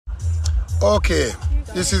Okay,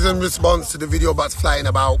 this is in response to the video about flying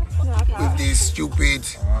about with this stupid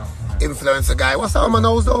influencer guy. What's that on my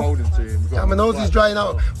nose though? Yeah, my nose is drying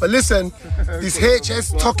out. But listen, this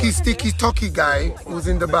HsTikkyTokky guy who's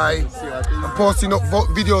in Dubai and posting up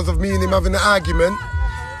videos of me and him having an argument.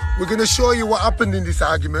 We're going to show you what happened in this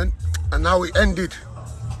argument and how it ended.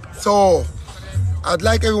 So, I'd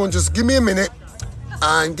like everyone just give me a minute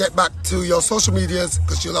and get back to your social medias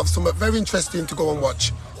because you'll have something very interesting to go and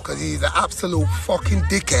watch. Because he's an absolute fucking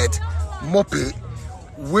dickhead, muppet,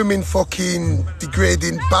 women fucking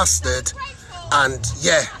degrading bastard. And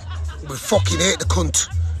yeah, we fucking hate the cunt.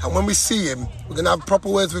 And when we see him, we're going to have proper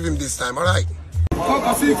words with him this time, alright?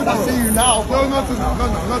 I see you now. No.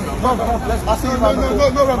 I see you now. No.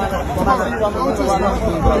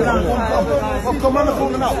 Come on the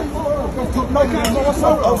phone now.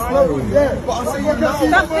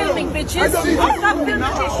 Stop filming, bitches. Stop filming, bitches. You're not allowed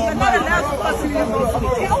to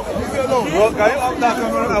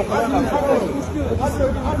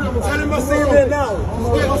Tell him I see you there now.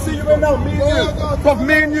 I see you there now. Bruv,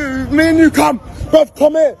 me and you, come. Bruv,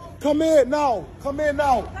 come here. Come here now. Come here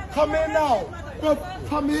now. Come here now. Bruv,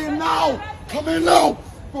 come here now. Come here now.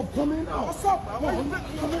 Bruv, come here now. What's up, man?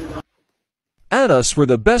 Come here now. At us for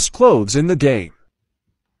the best clothes in the game.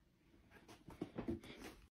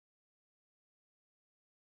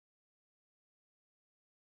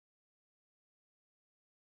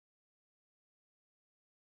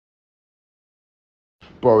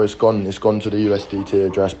 Bro, it's gone to the USDT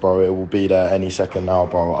address, bro. It will be there any second now,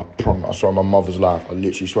 bro. I promise. I swear on my mother's life. I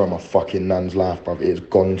literally swear on my fucking nan's life, bro. It's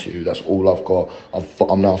gone to you. That's all I've got.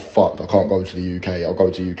 I'm now fucked. I can't go to the UK. I'll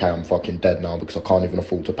go to the UK. I'm fucking dead now because I can't even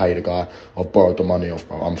afford to pay the guy I've borrowed the money off,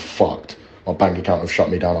 bro. I'm fucked. My bank account have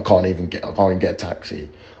shut me down. I can't even get a taxi.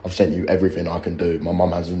 I've sent you everything I can do. My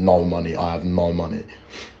mum has no money. I have no money.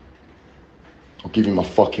 I'll give you my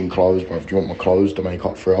fucking clothes, bro. Do you want my clothes to make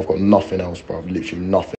up for it? I've got nothing else, bro. Literally nothing.